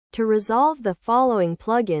To resolve the following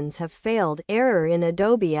plugins have failed error in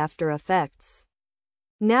Adobe After Effects.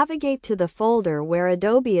 Navigate to the folder where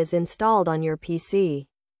Adobe is installed on your PC.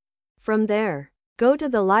 From there, go to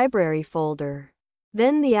the Library folder,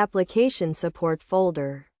 then the Application Support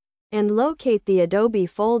folder, and locate the Adobe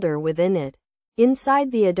folder within it.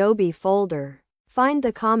 Inside the Adobe folder, find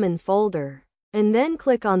the Common folder, and then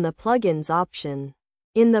click on the Plugins option.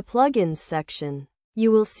 In the Plugins section,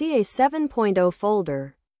 you will see a 7.0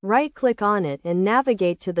 folder. Right-click on it and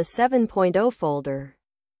navigate to the 7.0 folder.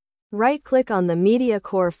 Right-click on the Media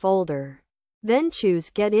Core folder. Then choose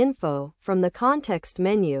Get Info from the context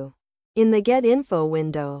menu. In the Get Info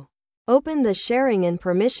window, open the Sharing and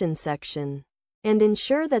Permission section, and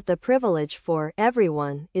ensure that the privilege for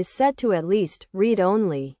Everyone is set to at least Read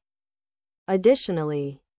Only.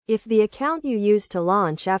 Additionally, if the account you use to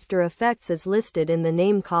launch After Effects is listed in the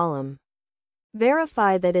Name column,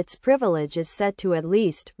 verify that its privilege is set to at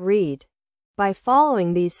least Read. By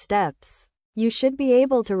following these steps, you should be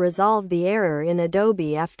able to resolve the error in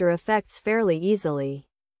Adobe After Effects fairly easily.